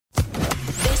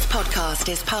podcast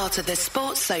is part of the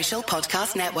Sports Social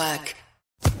Podcast Network.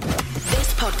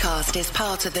 This podcast is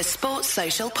part of the Sports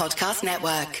Social Podcast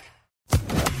Network.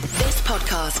 This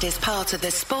podcast is part of the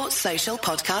Sports Social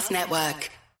Podcast Network.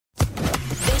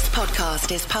 This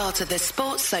podcast is part of the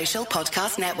Sports Social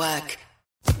Podcast Network.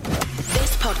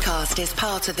 This podcast is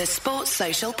part of the Sports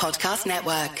Social Podcast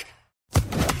Network.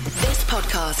 This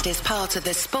podcast is part of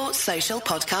the Sports Social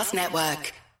Podcast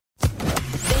Network.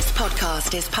 This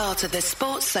podcast is part of the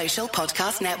Sports Social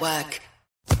Podcast Network.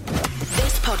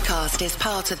 This podcast is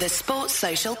part of the Sports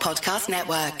Social Podcast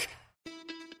Network.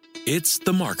 It's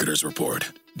the Marketer's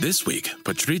Report. This week,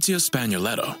 Patrizia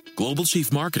Spagnoletto, Global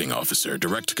Chief Marketing Officer,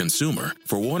 Direct-to-Consumer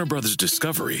for Warner Brothers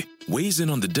Discovery, weighs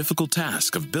in on the difficult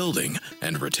task of building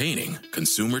and retaining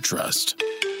consumer trust.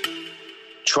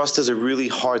 Trust is a really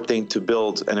hard thing to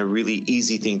build and a really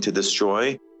easy thing to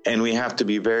destroy, and we have to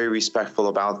be very respectful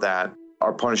about that.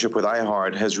 Our partnership with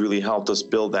iHeart has really helped us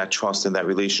build that trust and that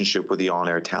relationship with the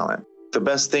on-air talent. The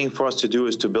best thing for us to do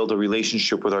is to build a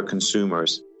relationship with our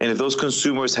consumers. And if those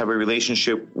consumers have a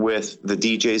relationship with the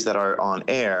DJs that are on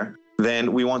air,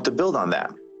 then we want to build on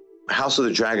that. House of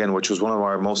the Dragon, which was one of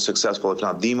our most successful, if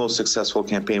not the most successful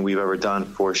campaign we've ever done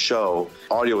for a show,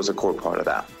 audio was a core part of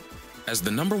that. As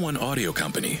the #1 audio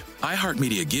company,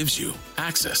 iHeartMedia gives you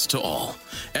access to all.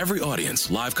 Every audience,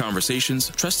 live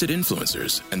conversations, trusted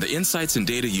influencers, and the insights and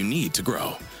data you need to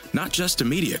grow. Not just a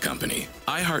media company,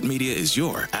 iHeartMedia is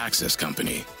your access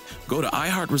company. Go to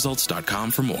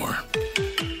iHeartResults.com for more.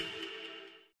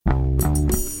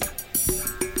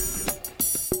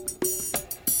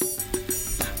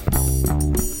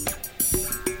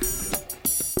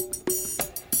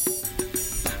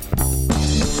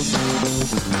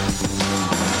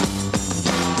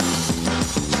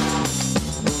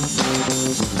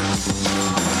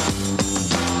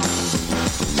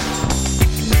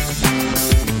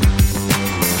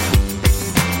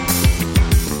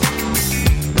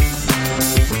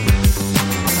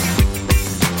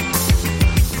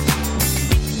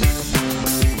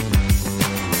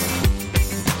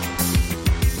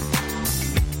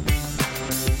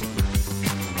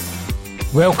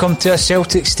 Welcome to A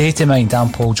Celtic State of Mind.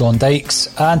 I'm Paul John Dykes,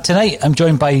 and tonight I'm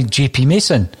joined by JP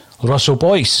Mason, Russell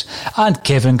Boyce and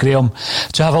Kevin Graham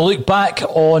to have a look back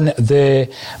on the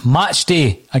match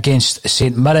day against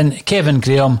St Mirren. Kevin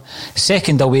Graham,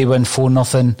 second away win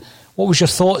 4-0. What was your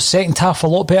thoughts? Second half a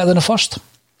lot better than the first?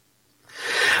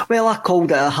 Well, I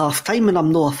called it at half-time, and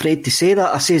I'm not afraid to say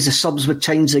that. I says the subs would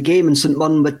change the game and St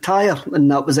Mirren would tire, and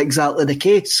that was exactly the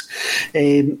case.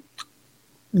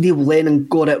 Neil Lennon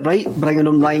got it right, bringing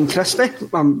on Ryan Christie.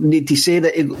 I need to say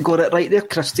that he got it right there.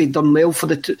 Christie done well for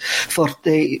his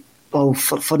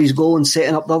goal and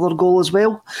setting up the other goal as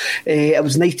well. It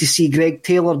was nice to see Greg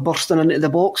Taylor bursting into the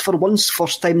box for once,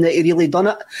 first time that he really done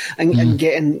it, and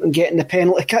getting the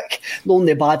penalty kick. The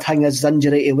only bad thing is the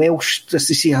injury to Welsh, just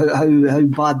to see how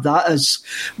bad that is.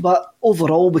 But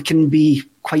overall, we can be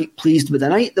quite pleased with the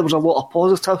night. There was a lot of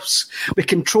positives. We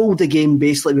controlled the game,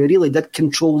 basically. We really did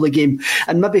control the game.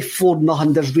 And maybe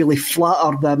 4-0 does really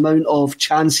flatter the amount of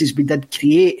chances we did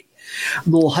create.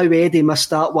 Though how Eddie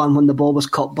missed that one when the ball was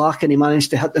cut back and he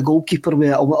managed to hit the goalkeeper with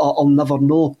it, I'll never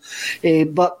know.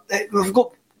 But we've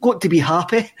got to be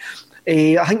happy.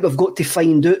 I think we've got to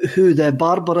find out who the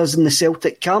barber is in the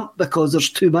Celtic camp, because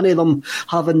there's too many of them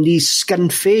having these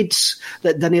skin fades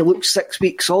that didn't look 6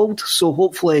 weeks old. So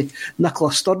hopefully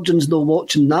Nicola Sturgeon's not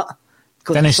watching that.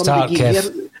 Didn't start,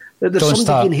 Kev. There's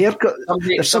somebody getting haircut.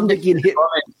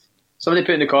 Somebody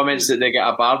put in the comments that they get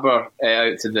a barber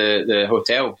out to the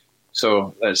hotel.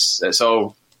 So it's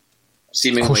all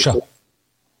seemingly kosher.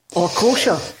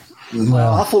 Kosher.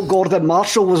 Well, I thought Gordon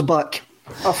Marshall was back.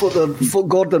 I thought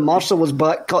Gordon Marshall was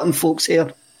back cutting folks'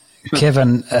 hair.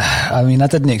 Kevin, I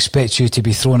didn't expect you to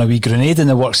be throwing a wee grenade in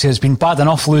the works here. It's been bad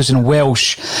enough losing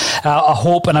Welsh. I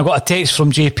hope, and I got a text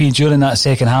from JP during that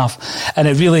second half, and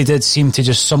it really did seem to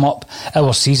just sum up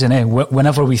our season.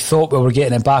 Whenever we thought we were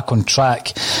getting it back on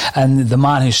track, and the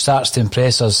man who starts to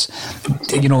impress us,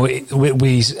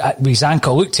 his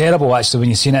ankle looked terrible actually when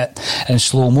you seen it in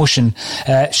slow motion,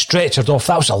 stretchered off.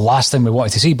 That was the last thing we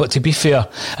wanted to see. But to be fair,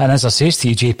 and as I says to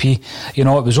you, JP, it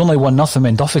was only 1-0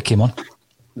 when Duffy came on.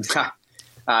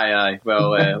 Aye.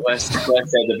 Well, less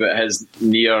said about his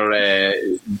near,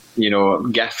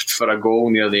 gift for a goal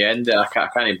near the end. I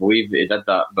can't believe that he did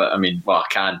that. But I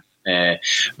can.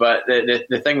 But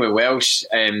the thing with Welsh,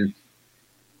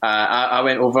 I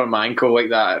went over my ankle like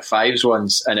that at fives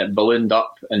once, and it ballooned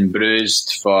up and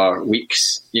bruised for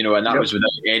weeks, and that was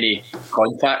without any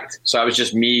contact. So I was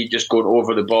just going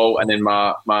over the ball, and then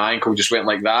my ankle just went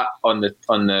like that on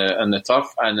the turf.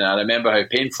 And I remember how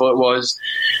painful it was,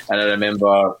 and I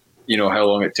remember how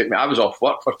long it took me. I was off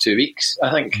work for 2 weeks,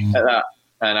 I think, at that.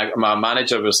 And my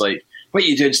manager was like, "What are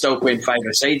you doing still playing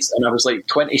five-a-sides?" And I was like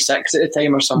 26 at the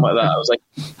time or something like that. I was like,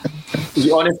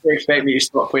 "You honestly expect me to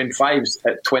stop playing fives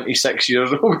at 26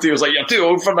 years old?" He was like, "You're too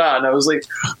old for that." And I was like,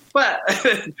 "What?"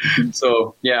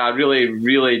 So, yeah, I really,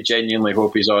 really genuinely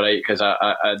hope he's all right, because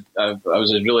I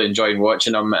was really enjoying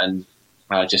watching him, and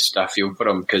I feel for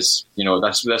him, because,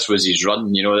 this was his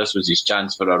run, this was his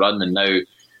chance for a run, and now,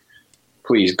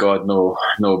 please God, no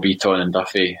Beaton and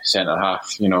Duffy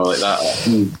centre-half, like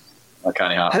that. That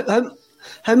can't happen.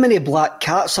 How many black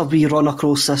cats have we run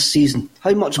across this season?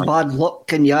 How much bad luck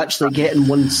can you actually get in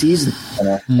one season?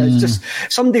 It's just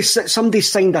somebody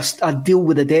signed a deal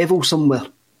with the devil somewhere.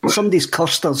 Somebody's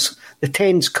cursed us. The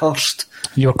 10's cursed.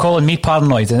 You were calling me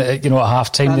paranoid, at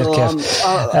half time there, Kev.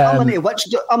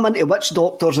 I'm into witch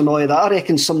doctors and all of that. I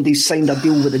reckon somebody's signed a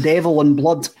deal with the devil in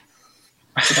blood.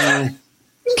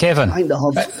 Kevin,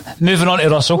 moving on to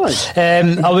Russell.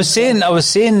 I was saying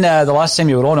the last time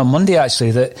you were on Monday,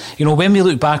 actually, that when we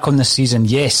look back on this season,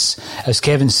 yes, as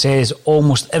Kevin says,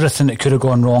 almost everything that could have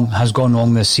gone wrong has gone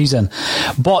wrong this season.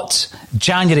 But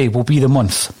January will be the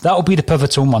month. That will be the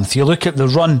pivotal month. You look at the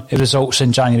run of results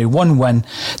in January: 1 win,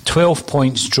 12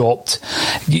 points dropped.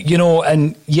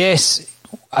 And yes,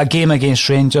 a game against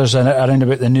Rangers around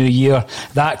about the new year,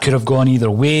 that could have gone either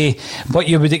way, but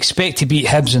you would expect to beat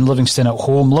Hibs and Livingston at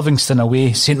home, Livingston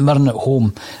away, St Mirren at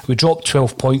home. We dropped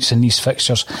 12 points in these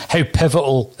fixtures. How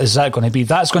pivotal is that going to be?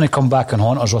 That's going to come back and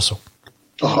haunt us, Russell.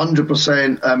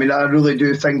 100%. I mean, I really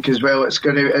do think as well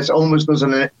it's almost there's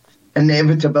an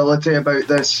inevitability about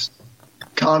this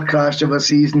car crash of a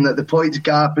season, that the points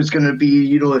gap is going to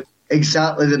be,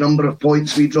 exactly the number of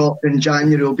points we dropped in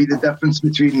January will be the difference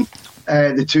between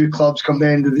the two clubs come the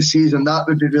end of the season. That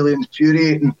would be really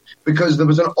infuriating, because there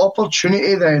was an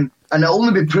opportunity then, and it'll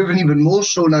only be proven even more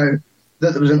so now,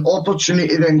 that there was an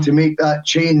opportunity then to make that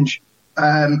change.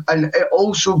 And it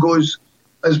also goes,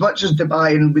 as much as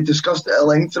Dubai, and we discussed it at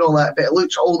length and all that, but it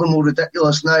looks all the more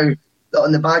ridiculous now that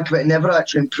on the back of it never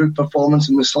actually improved performance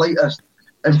in the slightest.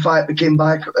 In fact, we came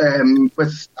back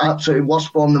with absolutely worse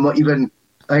form than what even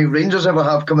I think Rangers ever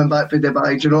have coming back from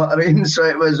Dubai. Do you know what I mean? So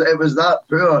it was that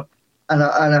poor. And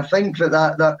I think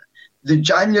that the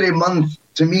January month,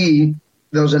 to me,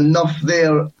 there was enough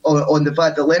there on the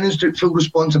fact that Lennon's took full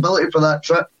responsibility for that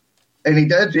trip. And he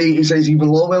did. He says even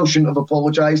Lawwell shouldn't have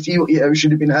apologised. It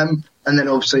should have been him. And then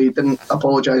obviously he didn't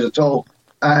apologise at all.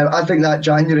 I think that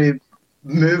January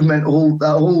movement,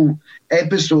 that whole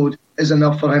episode is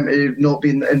enough for him to not be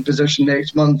in position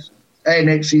next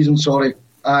season.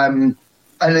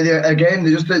 And again,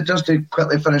 just to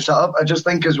quickly finish that up, I just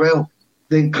think as well,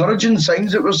 the encouraging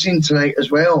signs that we're seeing tonight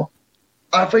as well,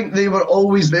 I think they were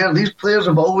always there. These players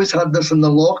have always had this in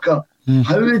the locker.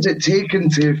 How is it taken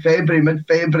to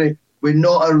mid-February, with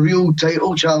not a real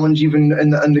title challenge even in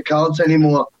the cards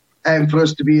anymore, for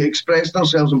us to be expressing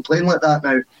ourselves and playing like that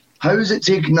now? How is it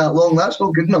taking that long? That's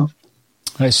not good enough.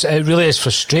 It really is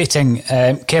frustrating.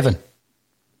 Kevin?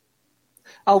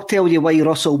 I'll tell you why,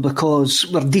 Russell, because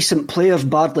we're decent players,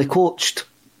 badly coached.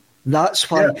 That's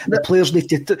why the players need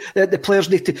to.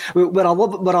 We're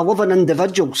 11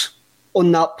 individuals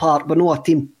on that part. We're not a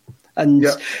team. And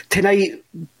tonight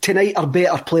our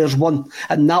better players won,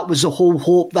 and that was the whole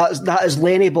hope. That is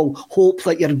Lenny Ball. Hope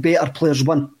that your better players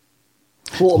win.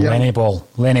 Lenny Ball.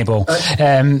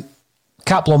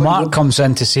 Caplo Mark comes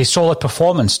in to say solid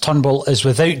performance. Turnbull is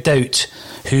without doubt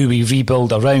who we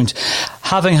rebuild around.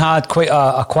 Having had quite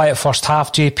a quiet first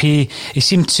half, JP, he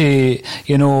seemed to,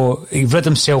 he rid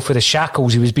himself of the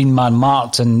shackles. He was being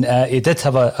man-marked, and he did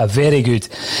have a very good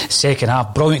second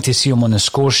half. Brilliant to see him on the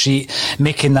score sheet,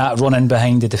 making that run in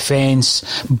behind the defence.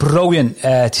 Brilliant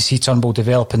to see Turnbull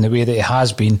develop in the way that he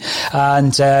has been.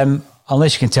 And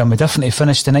unless you can tell me different, he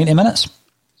finished the 90 minutes.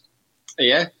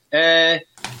 Yeah.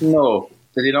 No.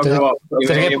 Did he not go up? Did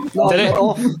he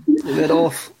get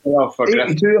off? For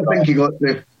 82, I think he got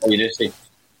there. Oh, you do see.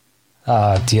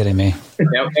 Ah, dearie me.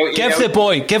 Give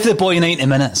the boy 90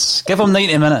 minutes. Give him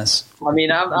 90 minutes. I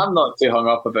mean, I'm not too hung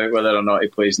up about whether or not he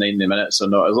plays 90 minutes or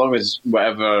not. As long as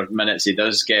whatever minutes he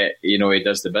does get, he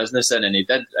does the business in, and he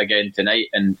did again tonight.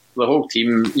 And the whole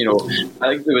team, I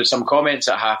think there was some comments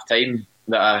at half-time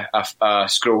that I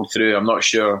scrolled through. I'm not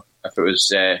sure if it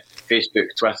was Facebook,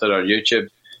 Twitter or YouTube,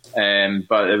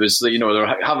 But it was, they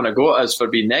were having a go at us for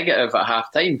being negative at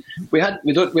half time. We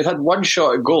had one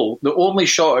shot at goal. The only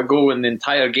shot at goal in the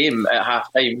entire game at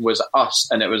half time was us,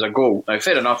 and it was a goal. Now,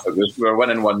 fair enough, we were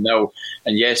winning 1-0,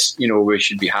 and yes, we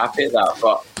should be happy at that,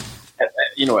 but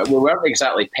we weren't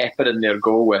exactly peppering their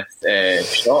goal with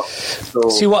shots. So.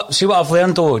 See what I've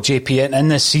learned though, JP, in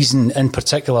this season in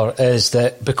particular, is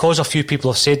that because a few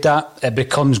people have said that, it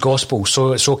becomes gospel.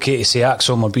 So it's okay to say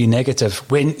Axon or be negative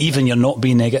when even you're not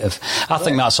being negative. I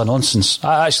think that's a nonsense.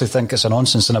 I actually think it's a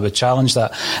nonsense, and I would challenge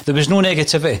that. There was no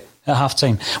negativity at half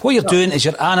time. What you're doing is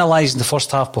you're analysing the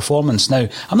first half performance. Now,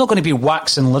 I'm not going to be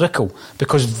waxing lyrical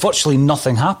because virtually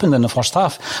nothing happened in the first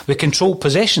half. We controlled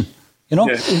possession.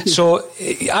 Yeah. So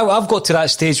I've got to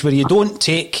that stage where you don't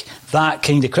take that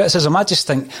kind of criticism. I just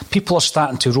think people are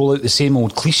starting to roll out the same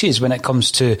old cliches when it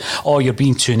comes to, you're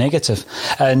being too negative.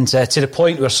 And to the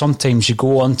point where sometimes you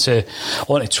go onto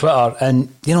Twitter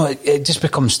and, it just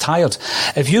becomes tired.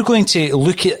 If you're going to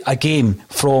look at a game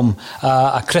from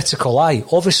a critical eye,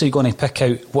 obviously you're going to pick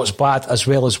out what's bad as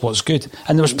well as what's good.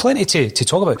 And there was plenty to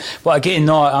talk about. But again,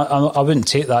 no, I wouldn't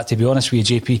take that, to be honest with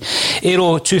you, JP.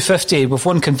 Aero 250, we've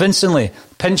won convincingly.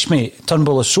 Pinch me,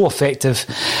 Turnbull is so effective.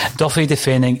 Duffy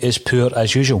defending is poor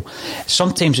as usual.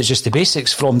 Sometimes it's just the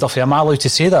basics from Duffy. Am I allowed to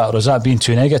say that, or is that being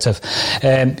too negative?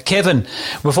 Kevin,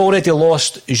 we've already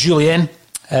lost Julien.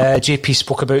 JP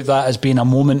spoke about that as being a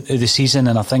moment of the season,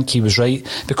 and I think he was right,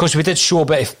 because we did show a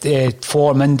bit of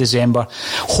form in December.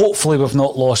 Hopefully we've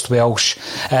not lost Welsh.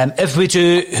 If we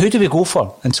do, who do we go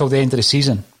for until the end of the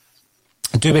season?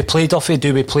 Do we play Duffy?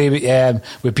 Do we play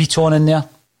with Beaton in there?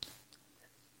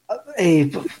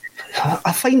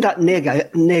 I find that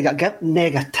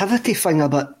negativity thing a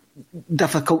bit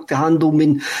difficult to handle. I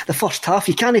mean, the first half,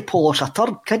 you can't polish a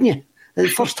turd, can you? The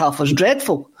first half was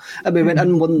dreadful, and we went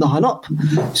in 1-0 up.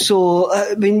 So,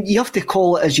 you have to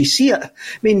call it as you see it.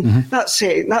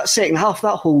 That second half,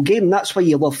 that whole game, that's why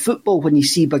you love football, when you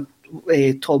see big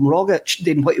Tom Rogic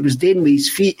doing what he was doing with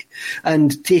his feet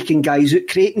and taking guys out,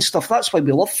 creating stuff. That's why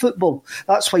we love football.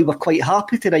 That's why we're quite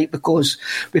happy tonight, because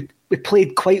we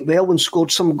played quite well and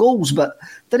scored some goals. But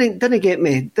didn't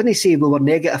say we were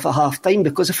negative at half time,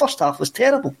 because the first half was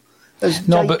terrible. As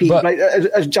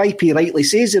JP rightly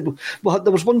says, there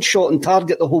was one shot on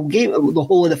target the whole game, the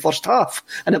whole of the first half,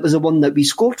 and it was the one that we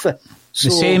scored for. So,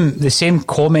 the same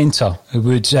commenter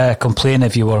would complain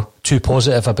if you were too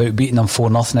positive about beating them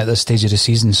 4-0 at this stage of the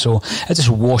season. So it just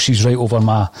washes right over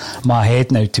my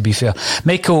head now, to be fair.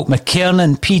 Michael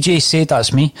McKernan, PJ said,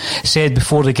 that's me, said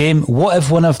before the game, what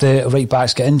if one of the right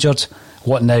backs get injured?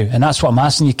 What now? And that's what I'm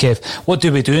asking you, Kev. What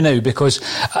do we do now? Because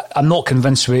I'm not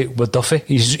convinced with Duffy.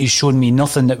 He's shown me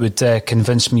nothing that would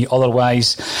convince me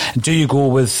otherwise. Do you go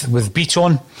with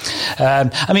Beaton?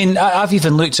 I've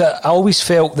even looked at, I always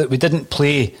felt that we didn't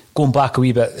play, going back a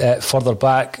wee bit further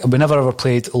back, we never ever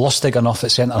played Lustig enough at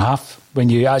centre-half, when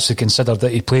you actually consider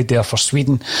that he played there for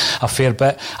Sweden a fair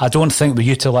bit. I don't think we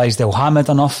utilised El Hamid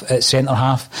enough at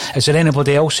centre-half. Is there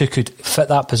anybody else who could fit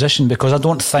that position? Because I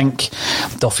don't think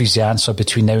Duffy's the answer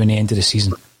between now and the end of the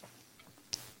season.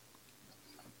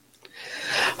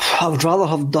 I would rather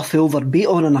have Duffy over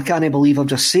Beaton, and I can't believe I've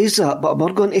just said that, but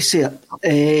we're going to say it.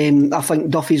 I think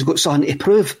Duffy's got something to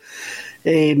prove.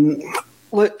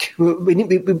 Look, we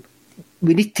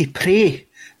need to pray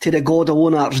to the God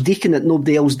alone Archdeacon that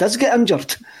nobody else does get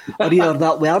injured, or either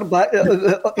that we are back,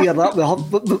 either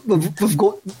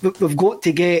that we've got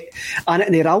to get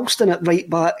Anthony Ralston at right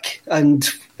back, and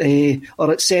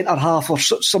or at centre half, or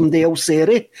somebody else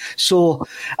there. So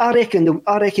I reckon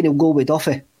he'll go with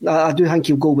Duffy. I do think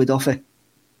he'll go with Duffy.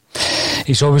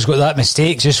 He's always got that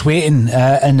mistake just waiting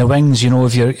in the wings,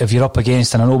 if you're up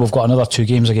against, and I know we've got another 2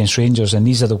 games against Rangers, and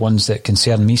these are the ones that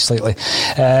concern me slightly.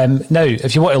 Now,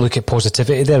 if you want to look at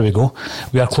positivity, there we go.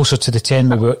 We are closer to the 10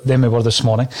 than we were this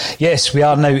morning. Yes, we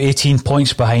are now 18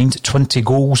 points behind, 20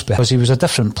 goals, because he was a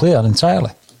different player entirely.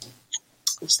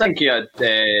 I just think he had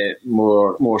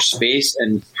more space,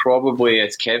 and probably,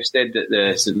 as Kev said, that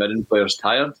the St Mirren players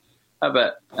tired a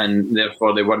bit, and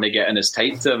therefore they weren't getting as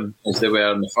tight to him as they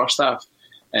were in the first half.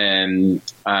 And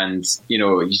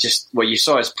you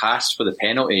saw his pass for the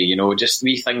penalty, just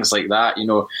wee things like that.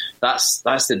 That's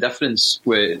the difference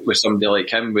with somebody like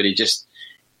him, where he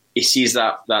sees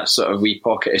that sort of wee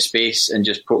pocket of space and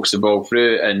just pokes the ball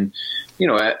through. And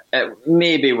it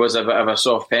maybe was a bit of a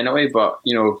soft penalty, but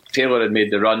Taylor had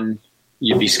made the run.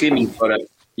 You'd be screaming for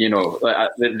it.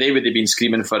 They would have been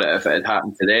screaming for it if it had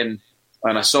happened to them.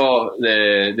 And I saw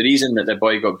the reason that the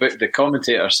boy got booked. The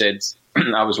commentator said,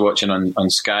 I was watching on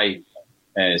Sky,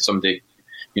 somebody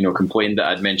complained that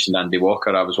I'd mentioned Andy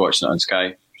Walker. I was watching it on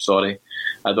Sky, Sorry,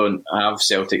 I don't have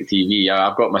Celtic TV.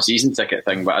 I've got my season ticket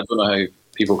thing, but I don't know how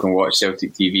people can watch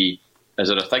Celtic TV. Is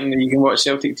there a thing that you can watch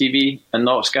Celtic TV and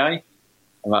not Sky?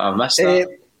 I've missed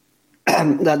that.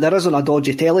 There isn't a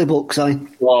dodgy telly box, aye.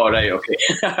 Oh, right, okay.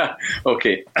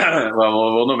 Okay.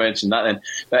 Well, we'll not mention that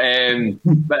then.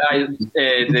 But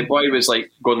the boy was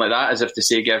like going like that as if to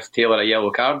say give Taylor a yellow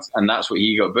card, and that's what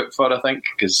he got booked for, I think,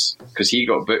 because he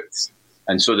got booked,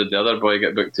 and so did the other boy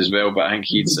get booked as well, but I think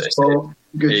he's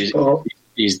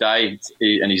dived,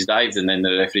 and then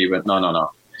the referee went, no.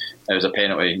 It was a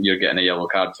penalty. You're getting a yellow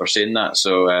card for saying that.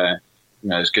 So, it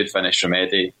was a good finish from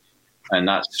Eddie. And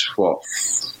that's what...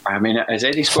 I mean, has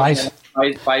Eddie scored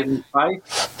five in a row?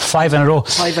 5 in a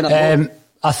row.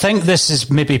 I think this is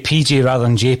maybe PJ rather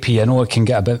than JP. I know it can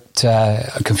get a bit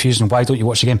confusing. Why don't you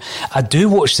watch the game? I do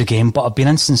watch the game, but I've been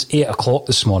in since 8 o'clock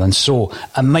this morning, so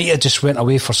I might have just went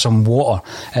away for some water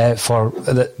for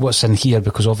what's in here,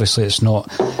 because obviously it's not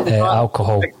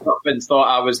alcohol. I thought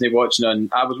I wasn't watching on.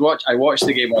 I watched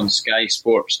the game on Sky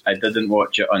Sports. I didn't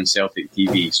watch it on Celtic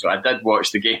TV, so I did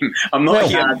watch the game. I'm not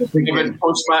giving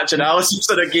post-match analysis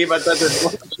of the game. I didn't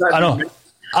watch that. I know.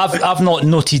 I've not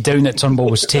noted down that Turnbull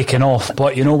was taken off,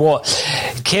 but you know what?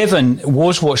 Kevin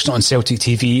was watching it on Celtic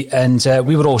TV, and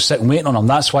we were all sitting waiting on him.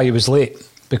 That's why he was late,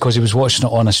 because he was watching it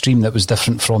on a stream that was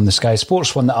different from the Sky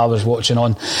Sports one that I was watching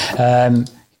on.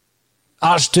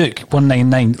 Archduke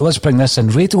 199. Let's bring this in.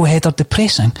 Radiohead are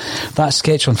depressing. That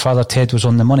sketch on Father Ted was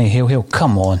on the money. Hail, hail.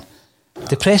 Come on.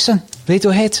 Depressing?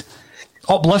 Radiohead?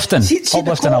 Uplifting.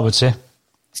 Uplifting, I would say.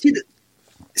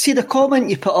 See the comment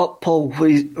you put up, Paul,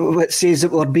 which says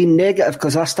that we're being negative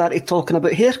because I started talking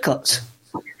about haircuts.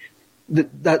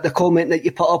 The comment that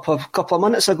you put up a couple of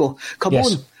minutes ago. Come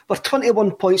on, we're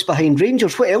 21 points behind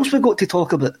Rangers. What else we got to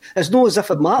talk about? It's not as if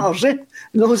it matters,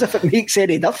 not as if it makes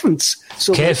any difference.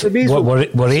 So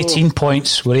Kev, we're 18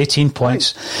 points. We're 18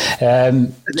 points.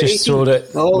 Just so that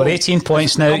we're 18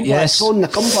 points now. Yes.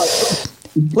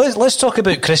 Let's talk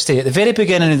about Christie. At the very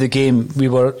beginning of the game, we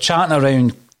were chatting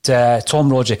around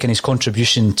Tom Rogic and his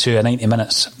contribution to a 90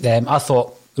 minutes. I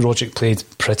thought Rogic played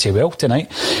pretty well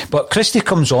tonight, but Christie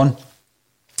comes on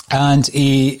and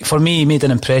he made an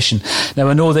impression. Now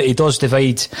I know that he does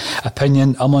divide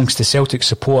opinion amongst the Celtic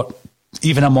support,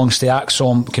 even amongst the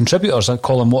AXOM contributors. I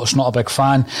call him what's not a big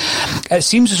fan. It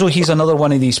seems as though he's another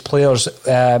one of these players,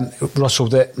 Russell,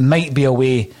 that might be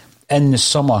away in the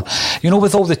summer. You know,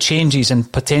 with all the changes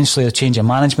and potentially a change of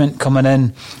management coming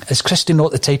in, is Christie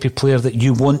not the type of player that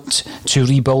you want to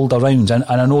rebuild around? And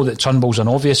I know that Turnbull's an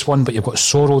obvious one, but you've got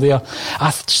Soro there.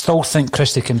 I still think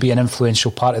Christie can be an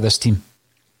influential part of this team.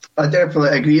 I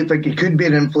definitely agree. I think he could be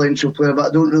an influential player, but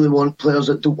I don't really want players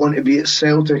that don't want to be at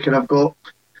Celtic, and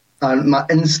my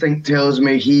instinct tells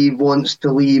me he wants to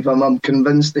leave. I'm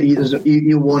convinced that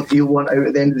he'll want out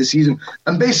at the end of the season.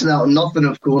 I'm basing that on nothing,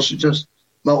 of course. It's just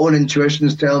my own intuition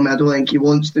is telling me I don't think he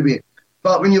wants to be.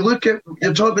 But when you look at,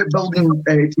 you're talking about building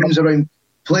teams around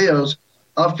players,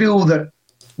 I feel that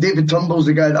David Turnbull's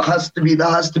the guy that has to be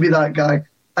that guy.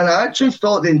 And I actually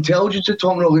thought the intelligence of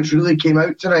Tom Rogic really came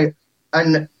out tonight.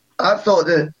 And I thought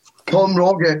that Tom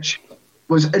Rogic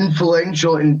was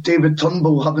influential in David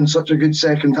Turnbull having such a good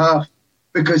second half,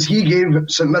 because he gave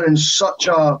St Mirren such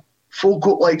a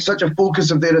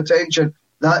focus of their attention.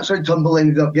 That's how Turnbull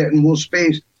ended up getting more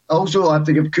space. I also have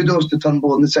to give kudos to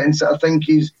Turnbull in the sense that I think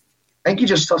he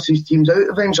just sussed his teams out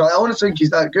eventually. I honestly think he's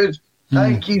that good. I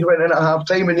think he went in at half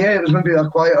time and it was maybe a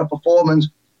quieter performance.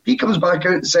 He comes back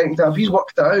out in the second half, he's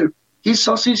worked it out. He's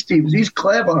sussed his teams, he's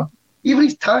clever. Even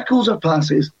his tackles are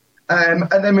passes. And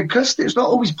then with Christie, it's not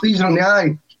always pleasing on the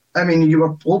eye. I mean, you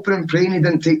were hoping and praying he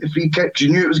didn't take the free kicks. You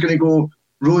knew it was going to go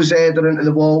rose header into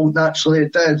the wall. Naturally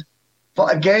it did.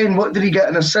 But again, what did he get?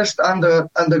 An assist and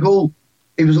a goal.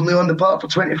 He was only on the park for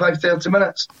 25-30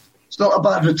 minutes. It's not a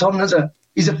bad return, is it?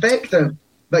 He's effective,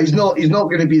 but he's not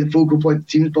going to be the focal point the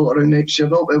team's built around next year,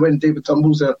 not when David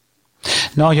Turnbull's there.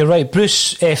 No, you're right.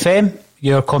 Bruce FM,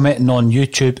 you're commenting on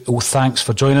YouTube. Oh, thanks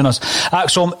for joining us.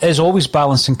 AXOM is always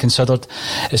balanced and considered.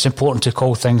 It's important to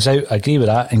call things out. I agree with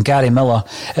that. And Gary Miller,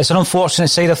 it's an unfortunate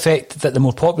side effect that the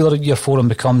more popular your forum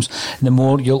becomes, the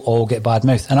more you'll all get bad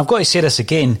mouth. And I've got to say this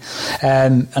again,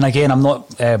 and again, I'm not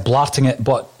blarting it,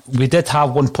 but we did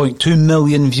have 1.2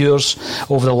 million viewers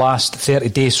over the last 30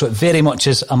 days, so it very much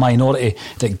is a minority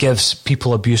that gives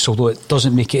people abuse, although it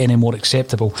doesn't make it any more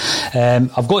acceptable.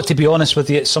 I've got to be honest with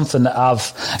you, it's something that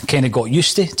I've kind of got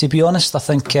used to be honest. I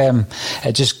think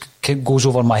it just goes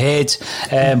over my head,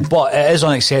 but it is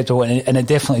unacceptable, and it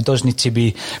definitely does need to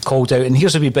be called out. And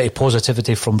here's a wee bit of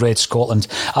positivity from Red Scotland.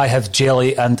 I have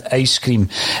jelly and ice cream.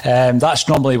 That's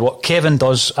normally what Kevin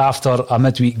does after a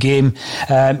midweek game.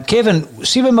 Kevin,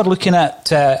 see when we're looking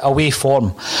at away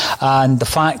form and the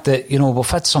fact that, you know, we've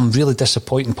had some really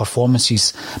disappointing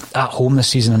performances at home this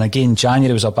season, and again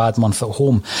January was a bad month at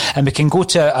home, and we can go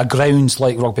to a ground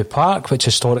like Rugby Park, which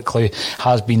historically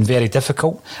has been very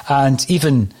difficult, and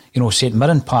even, you know, St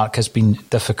Mirren Park has been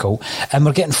difficult, and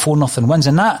we're getting 4-0 wins,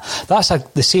 and that's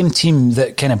the same team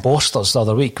that kind of bossed us the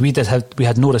other week. We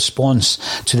had no response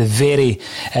to the very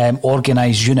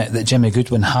organised unit that Jimmy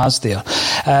Goodwin has there.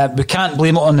 We can't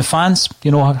blame it on the fans,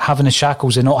 you know, having the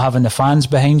shackles and not having the fans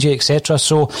behind you, etc.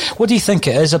 So what do you think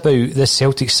it is about this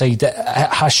Celtic side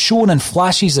that has shown in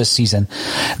flashes this season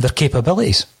their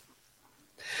capabilities?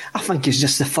 I think it's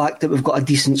just the fact that we've got a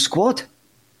decent squad.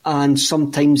 And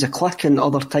sometimes they click and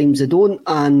other times they don't,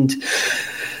 and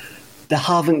they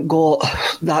haven't got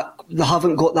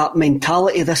that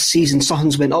mentality this season.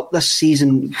 Something's went up this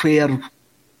season where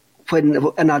when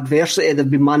in adversity they've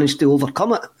been managed to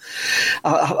overcome it.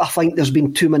 I think there's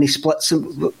been too many splits.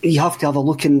 You have to have a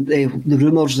look in the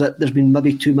rumours that there's been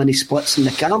maybe too many splits in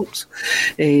the camps,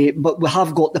 but we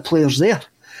have got the players there.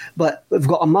 But we've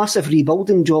got a massive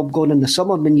rebuilding job going in the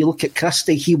summer. When you look at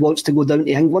Christie, he wants to go down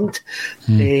to England.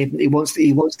 He wants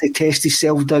to test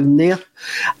himself down there.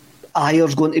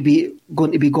 Ayer's going to be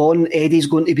gone. Eddie's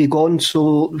going to be gone.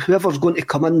 So whoever's going to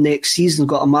come in next season's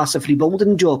got a massive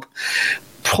rebuilding job.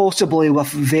 Possibly with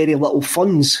very little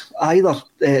funds either.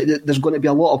 There's going to be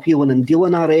a lot of wheeling and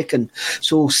dealing, I reckon.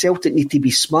 So Celtic need to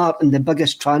be smart, and the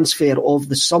biggest transfer of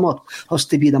the summer has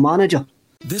to be the manager.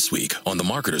 This week on The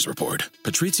Marketer's Report,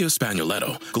 Patrizio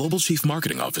Spagnoletto, Global Chief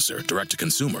Marketing Officer,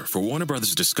 Direct-to-Consumer for Warner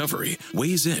Brothers Discovery,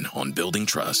 weighs in on building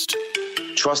trust.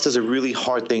 Trust is a really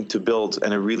hard thing to build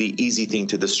and a really easy thing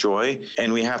to destroy,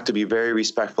 and we have to be very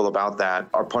respectful about that.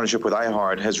 Our partnership with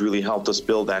iHeart has really helped us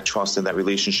build that trust and that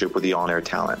relationship with the on-air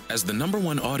talent. As the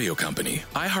 #1 audio company,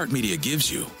 iHeartMedia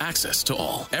gives you access to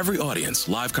all. Every audience,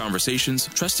 live conversations,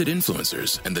 trusted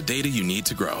influencers, and the data you need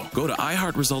to grow. Go to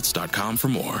iHeartResults.com for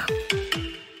more.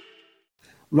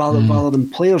 Rather than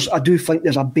players, I do think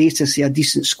there's a basis of a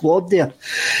decent squad there.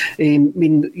 I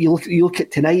mean, you look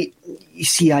at tonight, you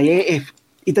see Ayeti,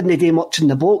 he didn't do much in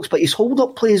the box, but his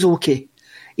hold-up play is okay.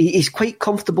 He's quite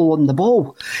comfortable on the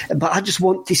ball, but I just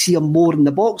want to see him more in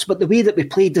the box. But the way that we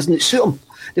play doesn't suit him.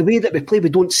 The way that we play, we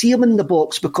don't see him in the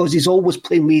box because he's always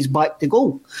playing with his back to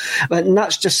goal. And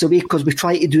that's just the way, because we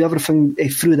try to do everything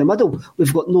through the middle.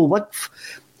 We've got no width.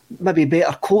 Maybe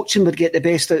better coaching would get the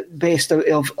best out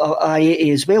of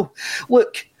Ayeti as well.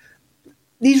 Look,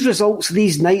 these results,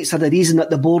 these nights are the reason that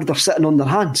the board are sitting on their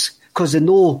hands, because they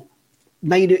know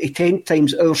 9 out of 10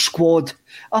 times our squad,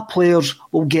 our players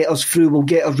will get us through, will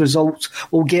get us results,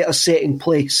 will get us second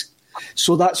place.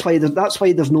 So that's why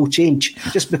there's no change,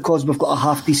 just because we've got a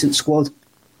half decent squad.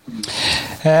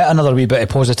 Another wee bit of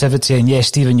positivity, and yes,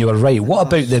 Stephen, you were right. What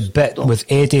about the bit with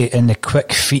Eddie and the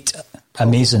quick feet?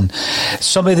 Amazing.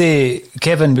 Some of the,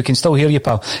 Kevin, we can still hear you,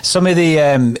 pal. Some of the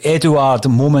Eduard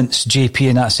moments, JP,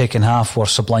 in that second half were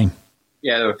sublime.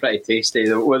 Yeah, they were pretty tasty.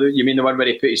 You mean the one where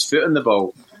he put his foot on the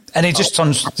ball? And he just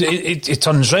turns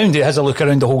round, he has a look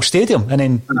around the whole stadium and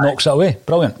then knocks it away.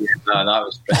 Brilliant. Yeah, no, that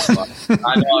was pretty fun.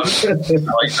 I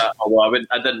like that, although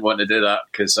I didn't want to do that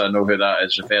because I know who that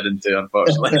is referring to,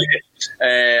 unfortunately.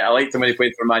 I liked him when he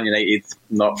played for Man United,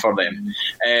 not for them.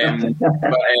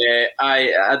 But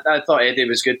I thought Eddie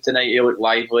was good tonight. He looked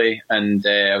lively, and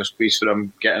I was pleased for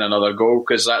him getting another goal,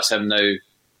 because that's him now.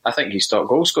 I think he's top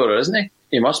goal scorer, isn't he?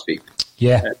 He must be.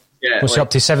 Yeah. What's he up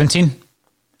to, 17?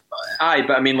 Aye,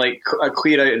 but I mean, like, a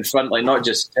clear out in front, like, not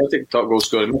just Celtic top goal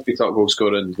scorer, he must be top goal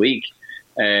scorer in the league.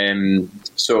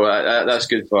 So that's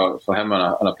good for him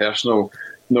on a personal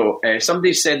note.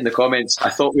 Somebody said in the comments, I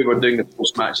thought we were doing the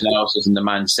post-match analysis in the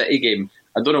Man City game.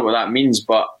 I don't know what that means,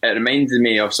 but it reminded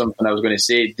me of something I was going to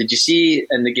say. Did you see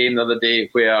in the game the other day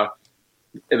where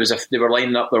they were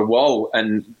lining up their wall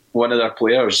and one of their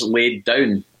players laid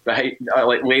down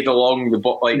laid along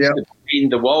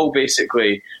behind the wall,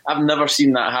 basically? I've never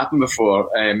seen that happen before.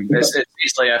 It's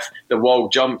basically if the wall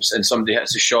jumps and somebody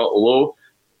hits a shot low,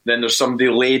 then there's somebody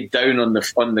laid down on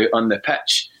the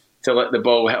pitch to let the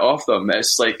ball hit off them.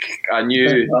 It's like a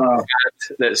new fad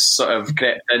that's sort of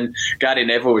crept in. Gary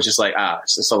Neville was just like,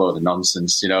 it's a load of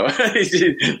nonsense, you know.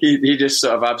 he just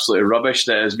sort of absolutely rubbished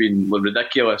it. Has been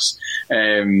ridiculous,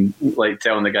 like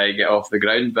telling the guy to get off the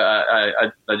ground. But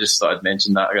I just thought I'd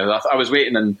mention that. I was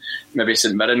waiting on maybe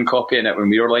St Mirren copying it when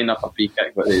we were lining up a free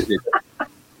kick, but they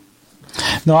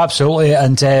No, absolutely.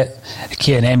 And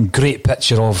K&M, great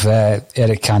picture of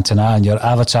Eric Cantona and your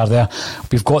avatar there.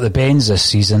 We've got the Bens this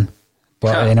season.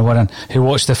 But anyone who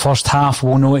watched the first half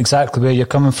will know exactly where you're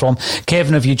coming from.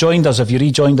 Kevin, have you joined us? Have you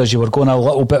rejoined us? You were going a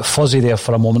little bit fuzzy there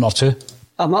for a moment or two.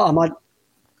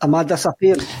 Am I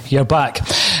disappeared? You're back.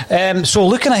 So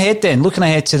looking ahead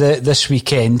to this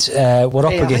weekend, we're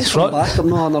up against... I'm back. I'm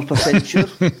not 100% sure.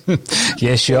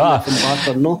 Yes, you are. Back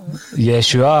or no.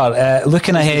 Yes, you are.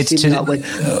 Looking ahead to...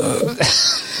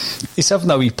 He's having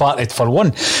a wee parted for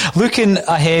one. Looking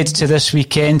ahead to this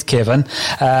weekend, Kevin,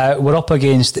 we're up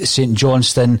against St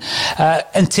Johnstone.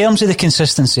 In terms of the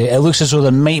consistency, it looks as though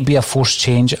there might be a forced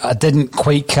change. I didn't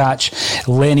quite catch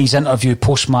Lenny's interview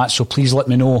post-match, so please let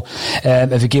me know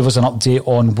if he gave us an update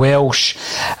on Welsh.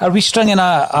 Are we stringing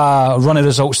a run of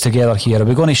results together here? Are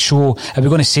we going to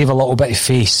save a little bit of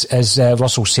face, as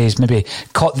Russell says, maybe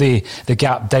cut the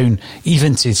gap down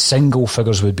even to single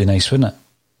figures would be nice, wouldn't it?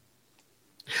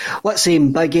 Let's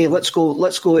aim big, eh? Let's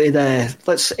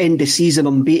end the season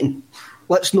unbeaten.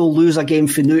 Let's no lose a game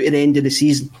from now to the end of the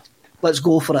season. Let's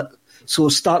go for it. So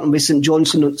starting with St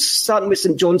Johnstone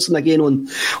again on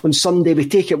Sunday, we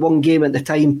take it one game at a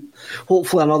time.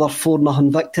 Hopefully another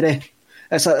 4-0 victory.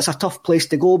 It's a tough place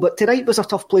to go, but tonight was a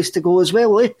tough place to go as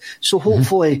well, eh? So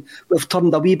hopefully we've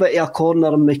turned a wee bit of a corner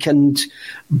and we can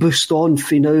boost on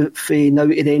from now to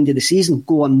the end of the season,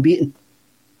 go unbeaten.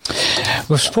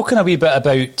 We've spoken a wee bit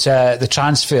about the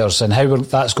transfers and how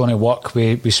that's going to work.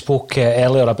 We spoke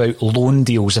earlier about loan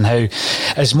deals and how,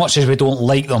 as much as we don't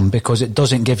like them because it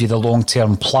doesn't give you the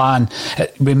long-term plan,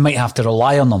 we might have to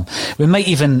rely on them. We might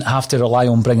even have to rely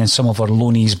on bringing some of our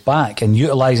loanees back and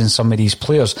utilising some of these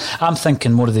players. I'm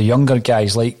thinking more of the younger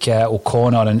guys like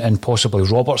O'Connor and possibly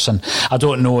Robertson. I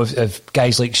don't know if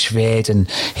guys like Shved and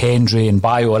Hendry and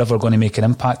Bayo are ever going to make an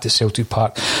impact at Celtic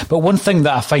Park. But one thing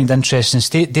that I find interesting,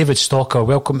 David Stalker,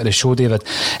 welcome to the show, David.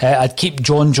 I'd keep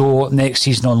John Joe next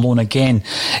season on loan again.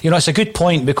 It's a good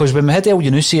point because when we had El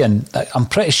Yunusi in, I'm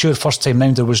pretty sure first time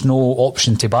round there was no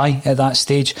option to buy at that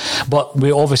stage, but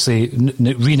we obviously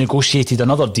renegotiated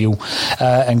another deal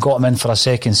and got him in for a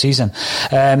second season.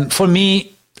 For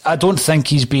me, I don't think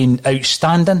he's been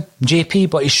outstanding, JP,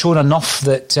 but he's shown enough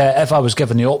that if I was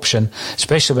given the option,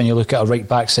 especially when you look at a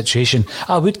right-back situation,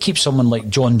 I would keep someone like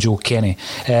John Joe Kenny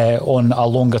on a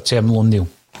longer-term loan deal.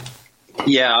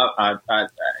 Yeah,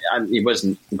 he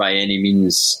wasn't by any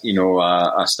means,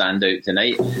 a standout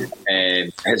tonight.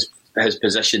 His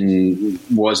position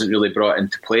wasn't really brought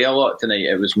into play a lot tonight.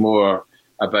 It was more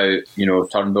about,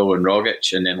 Turnbull and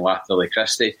Rogic and then latterly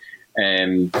Christie.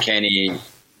 Kenny,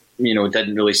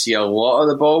 didn't really see a lot of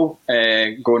the ball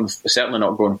certainly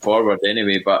not going forward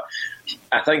anyway. But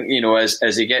I think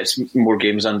as he gets more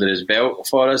games under his belt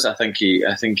for us, I think he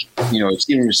seems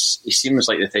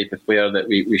like the type of player that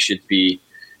we should be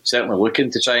certainly looking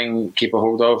to try and keep a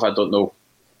hold of. I don't know.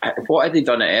 What had he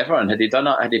done at Everton? Had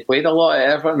he played a lot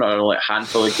at Everton or like a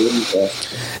handful of games?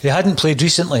 He hadn't played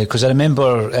recently because I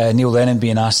remember Neil Lennon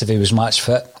being asked if he was match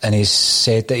fit and he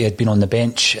said that he had been on the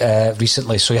bench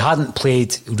recently, so he hadn't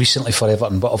played recently for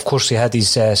Everton, but of course he had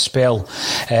his spell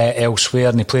elsewhere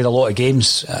and he played a lot of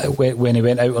games when he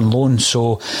went out on loan.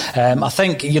 So I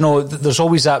think there's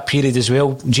always that period as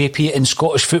well, JP, in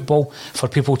Scottish football for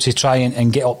people to try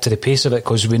and get up to the pace of it,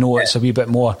 because we know it's a wee bit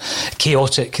more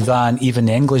chaotic than even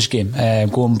the English game,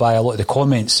 going by a lot of the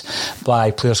comments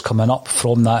by players coming up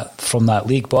from that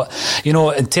league. But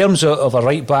in terms of a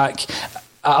right back,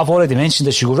 I've already mentioned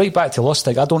this. You go right back to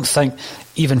Lustig. I don't think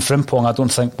even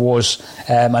Frimpong was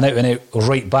an out and out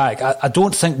right back. I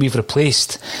don't think we've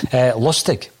replaced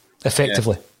Lustig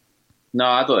effectively. Yeah. No,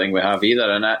 I don't think we have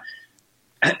either. And I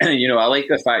like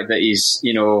the fact that he's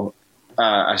a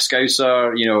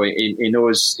Scouser. He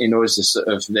knows the sort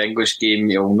of the English game.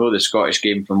 He'll know the Scottish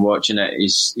game from watching it.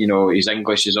 His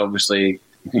English is obviously,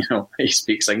 he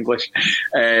speaks English,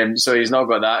 so he's not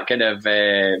got that kind of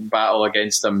battle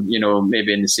against him.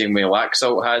 Maybe in the same way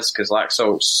Laxalt has, because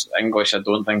Laxalt's English I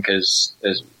don't think is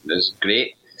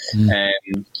great.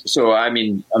 So I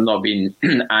mean, I'm not being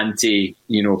anti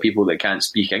people that can't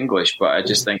speak English, but I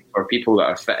just think for people that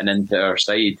are fitting into our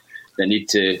side, they need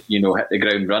to hit the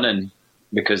ground running,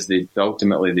 because they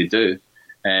ultimately they do.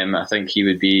 I think he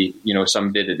would be,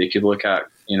 somebody that they could look at,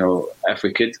 if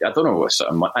we could. I don't know what sort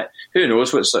of money, who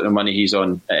knows what sort of money he's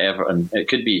on at Everton. It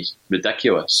could be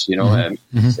ridiculous, The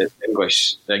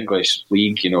English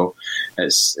league,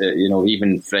 it's,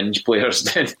 even fringe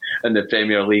players in the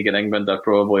Premier League in England are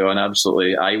probably on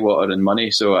absolutely eye-watering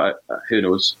money. So who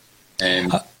knows?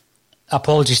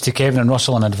 Apologies to Kevin and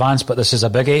Russell in advance, but this is a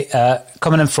biggie.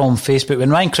 Coming in from Facebook, when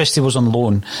Ryan Christie was on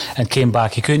loan and came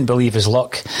back, he couldn't believe his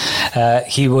luck.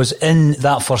 He was in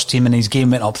that first team and his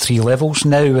game went up 3 levels.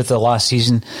 Now with the last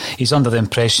season, he's under the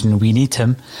impression we need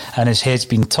him and his head's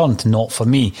been turned, not for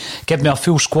me. Give me a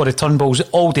full squad of Turnbulls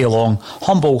all day long,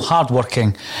 humble,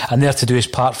 hard-working and there to do his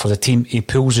part for the team. He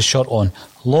pulls the shirt on.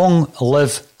 Long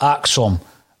live Axom.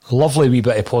 Lovely wee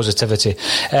bit of positivity.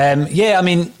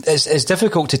 It's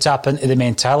difficult to tap into the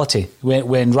mentality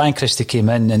when Ryan Christie came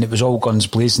in and it was all guns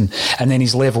blazing and then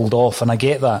he's levelled off, and I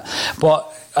get that. But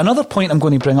another point I'm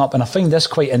going to bring up, and I find this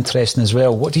quite interesting as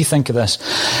well. What do you think of this?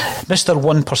 Mr.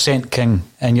 1% King,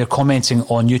 and you're commenting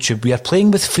on YouTube, we are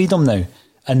playing with freedom now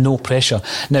and no pressure.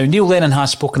 Now, Neil Lennon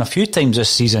has spoken a few times this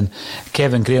season,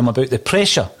 Kevin Graham, about the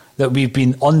pressure that we've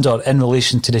been under in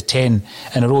relation to the 10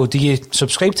 in a row. Do you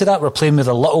subscribe to that? We're playing with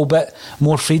a little bit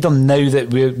more freedom now that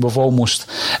we've almost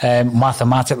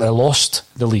mathematically lost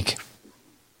the league.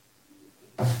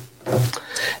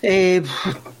 It's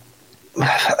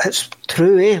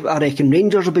true, I reckon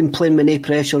Rangers have been playing with no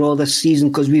pressure all this season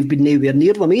because we've been nowhere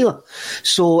near them either.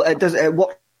 So it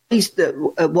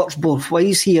works both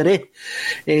ways here.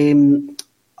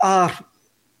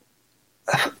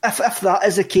 If that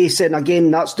is the case, then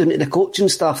again, that's down to the coaching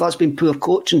staff. That's been poor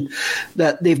coaching,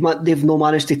 that they've not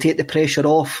managed to take the pressure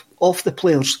off the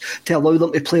players to allow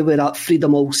them to play with that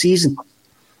freedom all season.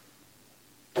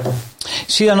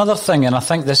 See, another thing, and I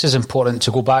think this is important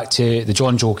to go back to the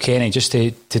John Joe Kenny, just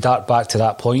to dart back to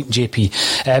that point, JP.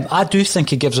 I do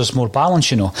think it gives us more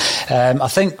balance, I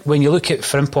think when you look at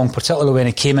Frimpong, particularly when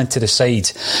he came into the side,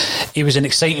 he was an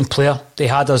exciting player. He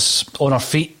had us on our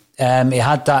feet. He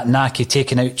had that knack of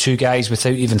taking out 2 guys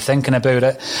without even thinking about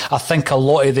it. I think a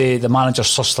lot of the managers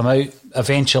sussed them out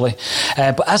eventually.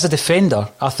 But as a defender,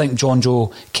 I think John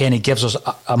Joe Kenny gives us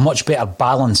a much better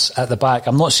balance at the back.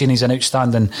 I'm not saying he's an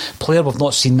outstanding player. We've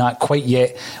not seen that quite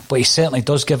yet. But he certainly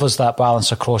does give us that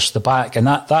balance across the back. And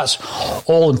that's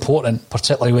all important,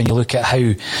 particularly when you look at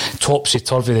how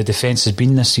topsy-turvy the defence has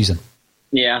been this season.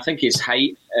 Yeah, I think his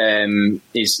height,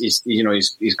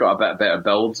 he's got a bit better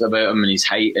build about him, and his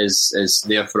height is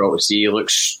there for all to see. He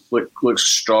looks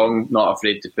strong, not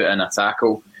afraid to put in a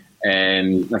tackle.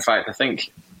 In fact, I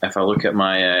think if I look at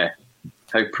my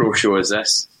how pro show is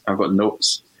this, I've got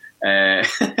notes. So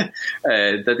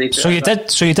you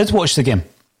did watch the game?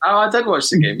 Oh, I did watch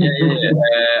the game. Yeah.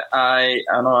 I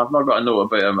know I've not got a note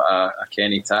about him, a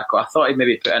Kenny tackle. I thought he'd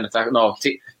maybe put in a tackle. No,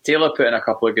 Taylor put in a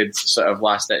couple of good sort of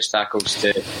last-ditch tackles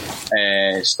to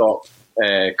stop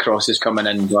crosses coming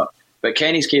in. But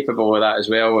Kenny's capable of that as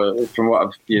well. From what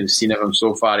I've seen of him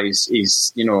so far,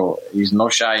 he's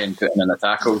not shy in putting in a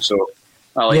tackle. So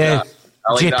I like that.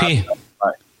 I like JP, that.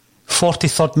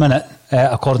 43rd minute,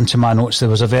 according to my notes, there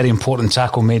was a very important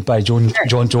tackle made by John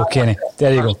Joe Kenny.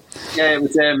 There you go. Yeah, it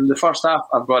was the first half.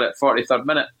 I've got it. 43rd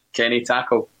minute, Kenny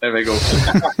tackle. There we go.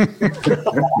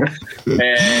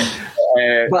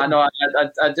 I know.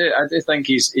 I do think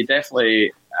he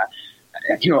definitely.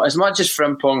 As much as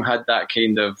Frimpong had that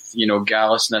kind of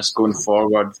gallousness going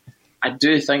forward, I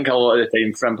do think a lot of the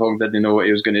time Frimpong didn't know what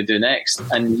he was going to do next,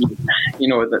 and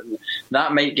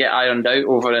that might get ironed out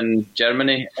over in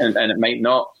Germany, and it might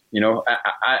not.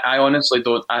 I honestly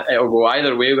don't. It'll go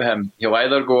either way with him. He'll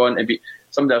either go on to be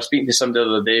somebody. I was speaking to somebody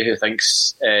the other day who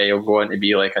thinks he'll go on to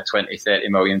be like a 20-30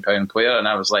 million pound player, and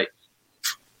I was like,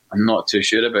 I'm not too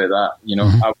sure about that.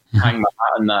 I would hang my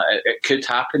hat on that. It could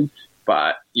happen,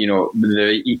 but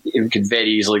it could very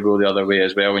easily go the other way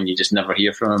as well, when you just never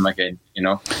hear from him again.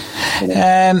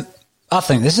 I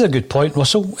think this is a good point,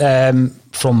 Russell.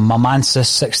 From Mamansis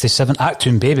 67,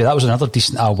 Actun Baby, that was another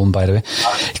decent album, by the way.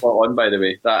 Spot on, by the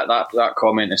way. That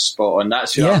comment is spot on.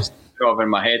 That's who I was over in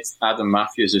my head. Adam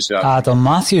Matthews is who Adam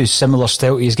Matthews, similar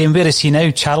style to his game. Where is he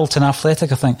now? Charlton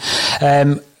Athletic, I think.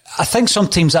 I think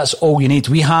sometimes that's all you need.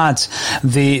 We had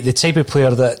the type of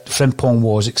player that Frimpong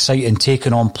was, exciting,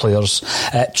 taking on players,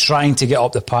 trying to get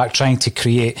up the park, trying to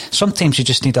create. Sometimes you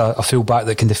just need a full-back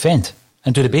that can defend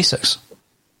and do the basics.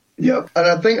 Yeah, and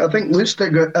I think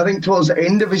Lustig, towards the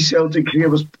end of his Celtic career,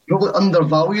 was probably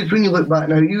undervalued when you look back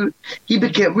now. He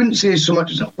became, I wouldn't say so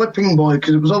much as a whipping boy,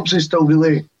 because it was obviously still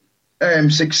really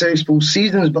successful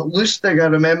seasons, but Lustig, I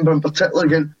remember in particular,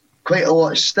 getting quite a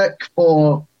lot of stick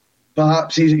for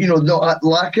perhaps he's not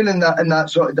lacking in that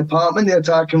sort of department, the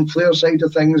attack and flair side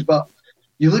of things. But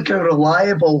you look how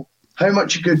reliable, how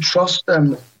much you could trust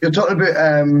him. You're talking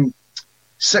about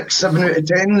 6, 7 out of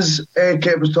 10s.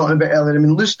 Kev was talking about earlier. I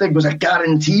mean, Lustig was a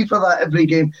guarantee for that every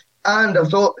game. And I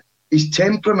thought his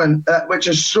temperament, which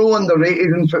is so underrated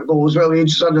in football as well, he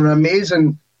just had an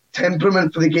amazing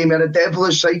temperament for the game. He had a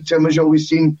devilish side to him, as you always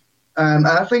seen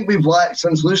I think we've lacked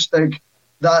since Lustig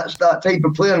that type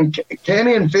of player. And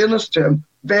Kenny, in fairness to him,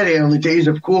 very early days,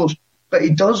 of course, but he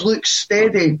does look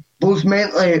steady, both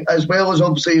mentally as well as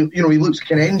obviously, he looks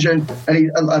like an engine.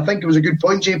 And I think it was a good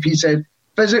point JP said.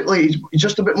 Physically, he's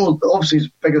just a bit more. Obviously, he's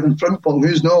bigger than Turnbull,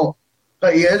 who's not,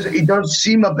 but he is. He does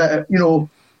seem a bit, more.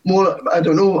 I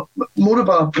don't know, more of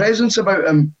a presence about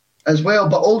him as well.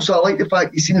 But also, I like the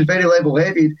fact he seems very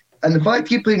level-headed, and the fact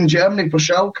he played in Germany for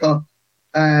Schalke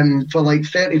for like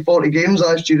 30, 40 games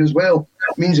last year as well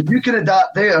means if you can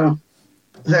adapt there,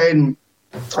 then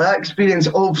that experience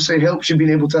obviously helps you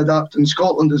being able to adapt in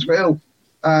Scotland as well.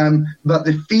 But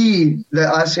the fee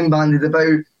that Asim bandied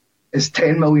about is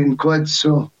 10 million quid.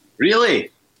 So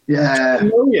really, yeah, 10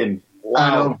 million. Wow.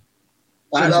 I know.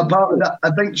 So that part of that,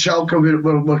 I think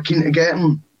Schalke were keen to get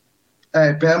him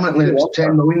permanently. It was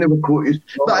 10 million they were quoted.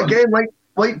 But again,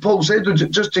 like Paul said,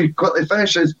 just to quickly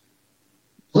finish, is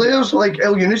players like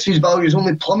El Yunusi's values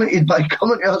only plummeted by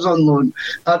coming to us on loan.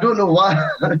 I don't know why.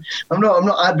 I'm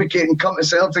not advocating come to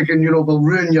Celtic and will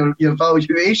ruin your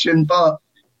valuation. But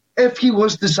if he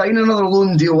was to sign another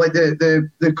loan deal like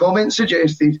the comment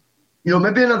suggested,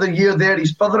 maybe another year there,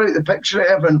 he's further out the picture at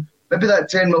Everton. Maybe that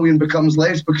 10 million becomes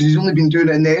less because he's only been doing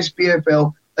it in the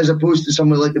SPFL as opposed to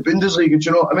somewhere like the Bundesliga. Do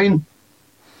you know what I mean?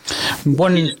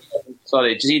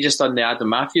 Sorry, just on the Adam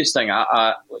Matthews thing,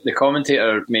 the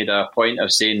commentator made a point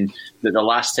of saying that the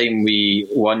last time we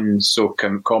won so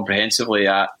comprehensively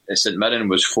at St Mirren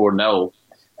was 4-0,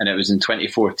 and it was in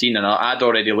 2014, and I'd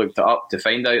already looked it up to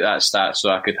find out that stat so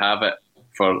I could have it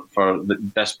for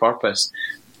this purpose.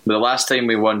 But the last time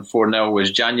we won 4-0 was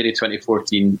January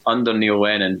 2014 under Neil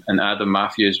Lennon, and Adam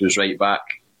Matthews was right back.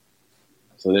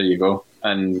 So there you go.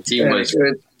 And the team was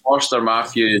Forster,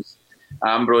 Matthews,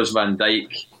 Ambrose, Van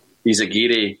Dijk,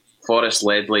 Izagiri, Forrest,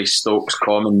 Ledley, Stokes,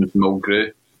 Commons,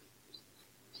 Mulgrew.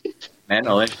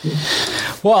 Mentally.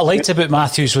 What I liked about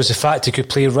Matthews was the fact he could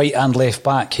play right and left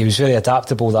back. He was very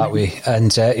adaptable that way,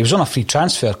 and he was on a free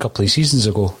transfer a couple of seasons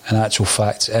ago, in actual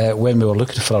fact, when we were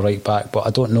looking for a right back, but I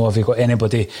don't know if he got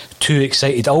anybody too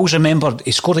excited. I always remember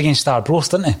he scored against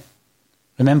Arbroath, didn't he?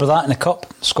 Remember that in the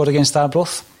Cup? Scored against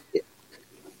Arbroath?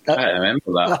 I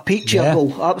remember that. A peachy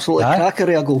goal, absolutely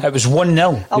crackery a goal. It was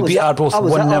 1-0. We beat Arbroath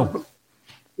 1-0.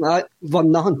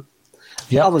 1-0.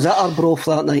 Yeah, I was at Arbroath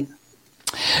that night.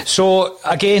 So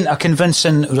again, a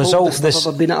convincing result. I've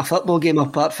ever been at a football game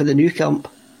apart from the new camp.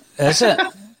 Is it?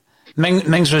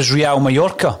 Mings was Real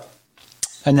Mallorca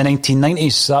in the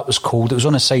 1990s. That was cold. It was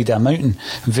on the side of a mountain,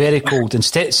 very cold. And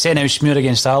Stenhouse Muir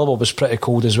against Alba was pretty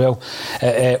cold as well.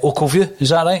 Oakleview, is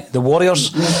that right? The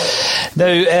Warriors.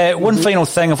 Now, one final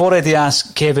thing. I've already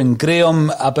asked Kevin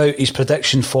Graham about his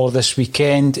prediction for this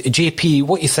weekend. JP,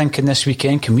 what are you thinking this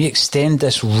weekend? Can we extend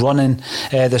this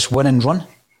this winning run?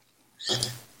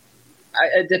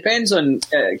 It depends on.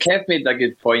 Kev made a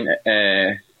good point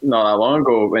not that long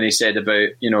ago when he said about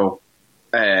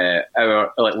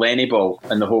our Lenny Ball,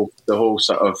 and the whole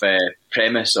sort of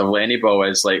premise of Lenny Ball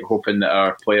is like hoping that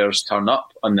our players turn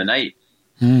up on the night,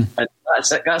 and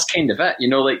that's kind of it.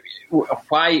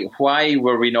 Why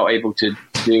were we not able to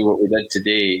do what we did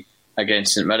today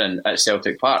against St Mirren at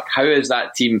Celtic Park? How is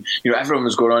that team? Everyone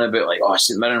was going on about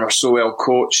St Mirren are so well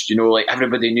coached.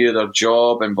 Everybody knew their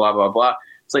job and blah blah blah.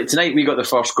 It's like tonight we got the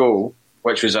first goal,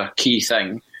 which was a key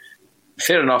thing.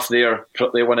 Fair enough,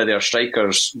 one of their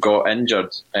strikers got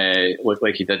injured. Looked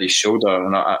like he did his shoulder,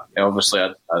 and I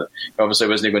obviously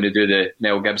wasn't going to do the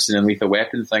Mel Gibson and Lethal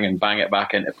Weapon thing and bang it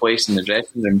back into place in the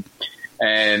dressing room.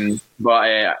 But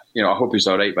I hope he's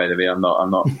all right. By the way, I'm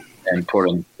not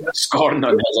pouring scorn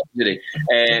on his injury.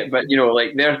 But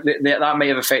that might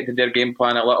have affected their game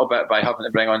plan a little bit by having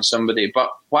to bring on somebody.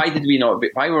 But why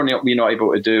were we not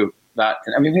able to do that?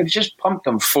 I mean, we just pumped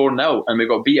them 4-0 and we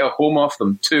got beat at home off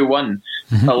them 2-1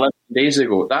 11 days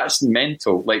ago. That's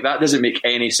mental. That doesn't make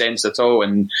any sense at all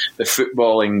in the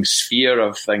footballing sphere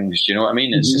of things. Do you know what I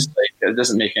mean? It's just it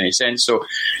doesn't make any sense. So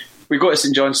we go to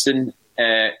St Johnstone.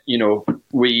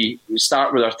 We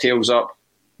start with our tails up.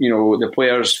 The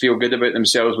players feel good about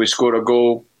themselves. We score a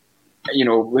goal.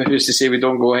 Who's to say we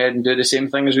don't go ahead and do the same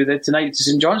thing as we did tonight to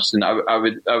St Johnstone? I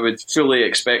would fully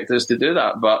expect us to do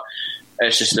that, but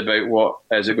it's just about what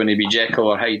is it going to be, Jekyll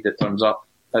or Hyde that turns up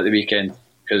at the weekend,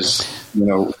 because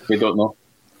we don't know.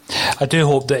 I do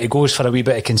hope that he goes for a wee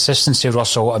bit of consistency,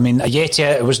 Russell. I mean, Ayeti,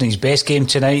 it wasn't his best game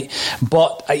tonight,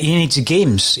 but he needs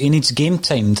games. He needs game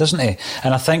time, doesn't he?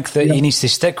 And I think that he needs to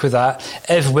stick with that.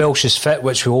 If Welsh is fit,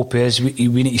 which we hope he is,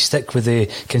 we need to stick with the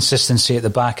consistency at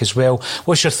the back as well.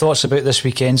 What's your thoughts about this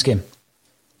weekend's game?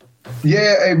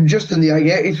 Yeah, just in the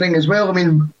Ayeti thing as well. I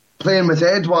mean, playing with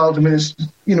Edouard, I mean, it's,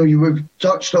 you've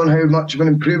touched on how much of an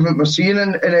improvement we're seeing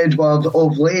in Edouard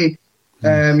of late.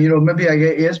 Maybe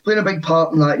he is playing a big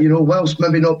part in that, whilst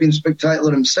maybe not being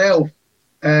spectacular himself.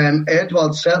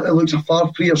 Edouard certainly looks a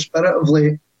far freer spirit of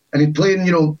late, and he's playing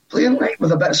like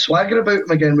with a bit of swagger about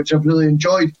him again, which I've really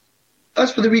enjoyed.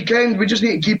 As for the weekend, we just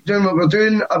need to keep doing what we're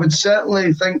doing. I would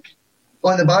certainly think,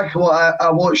 on the back of what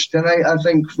I watched tonight, I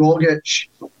think Rogic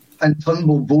and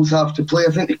Turnbull both have to play.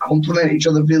 I think they complement each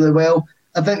other really well.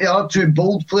 I think they are two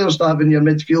bold players to have in your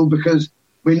midfield, because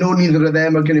we know neither of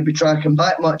them are going to be tracking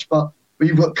back much. But when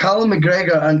you've got Callum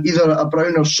McGregor and either a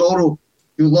Brown or Sorrow,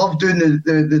 who love doing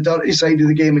the dirty side of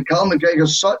the game, and Callum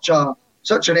McGregor's such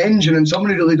an engine, and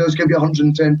somebody really does give you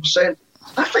 110%.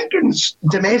 I think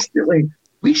domestically,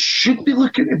 we should be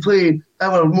looking to play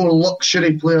our more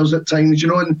luxury players at times,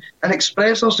 and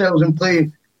express ourselves and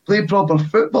play proper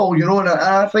football, and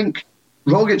I think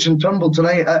Rogic and Turnbull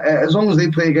tonight, as long as they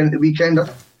play again at the weekend, I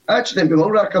actually think we will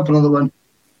rack up another one.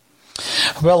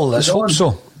 Well, let's hope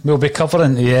so. We'll be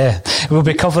covering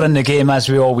the game as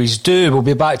we always do. We'll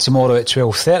be back tomorrow at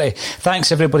 12:30.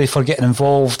 Thanks everybody for getting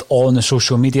involved on the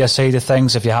social media side of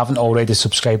things. If you haven't already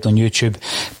subscribed on YouTube,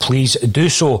 please do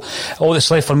so. All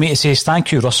that's left for me to say is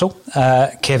thank you, Russell,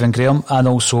 Kevin Graham, and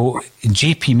also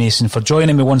JP Mason for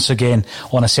joining me once again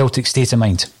on A Celtic State of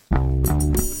Mind.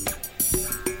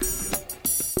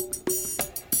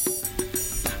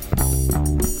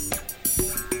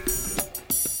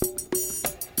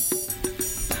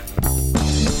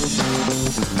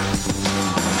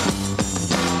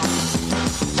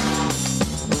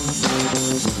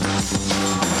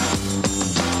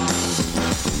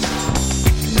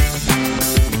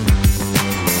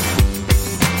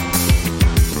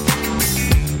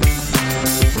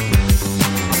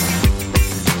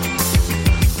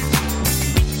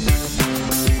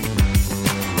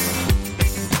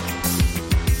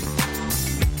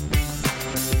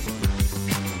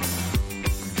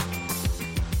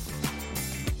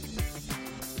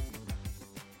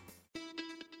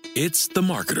 It's the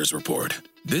Marketer's Report.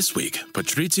 This week,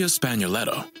 Patrizia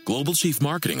Spagnoletto, Global Chief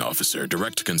Marketing Officer,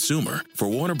 Direct-to-Consumer for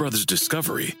Warner Brothers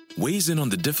Discovery, weighs in on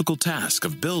the difficult task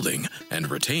of building and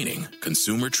retaining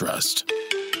consumer trust.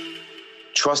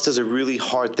 Trust is a really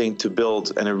hard thing to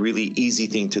build and a really easy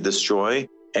thing to destroy,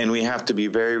 and we have to be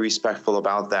very respectful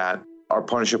about that. Our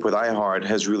partnership with iHeart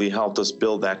has really helped us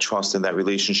build that trust and that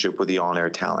relationship with the on-air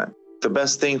talent. The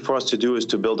best thing for us to do is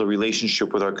to build a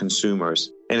relationship with our consumers.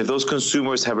 And if those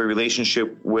consumers have a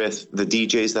relationship with the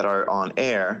DJs that are on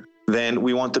air, then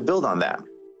we want to build on that.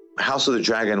 House of the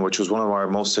Dragon, which was one of our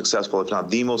most successful, if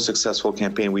not the most successful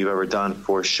campaign we've ever done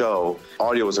for a show,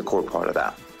 audio was a core part of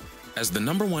that. As the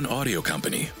 #1 audio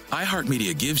company,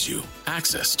 iHeartMedia gives you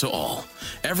access to all.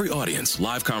 Every audience,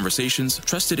 live conversations,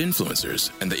 trusted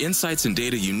influencers, and the insights and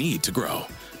data you need to grow.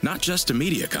 Not just a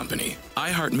media company,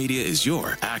 iHeartMedia is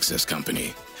your access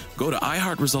company. Go to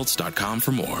iHeartResults.com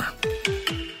for more.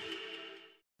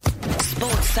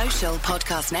 Sports Social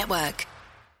Podcast Network.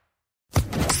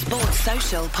 Sports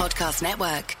Social Podcast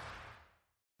Network.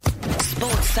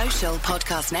 Sports Social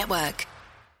Podcast Network.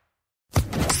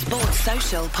 Sports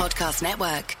Social Podcast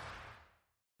Network.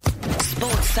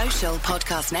 Sports Social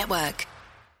Podcast Network.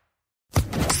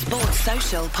 Sports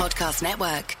Social Podcast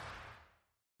Network.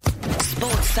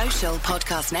 Sports Social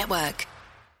Podcast Network.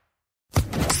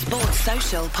 Sports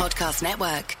Social Podcast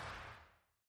Network.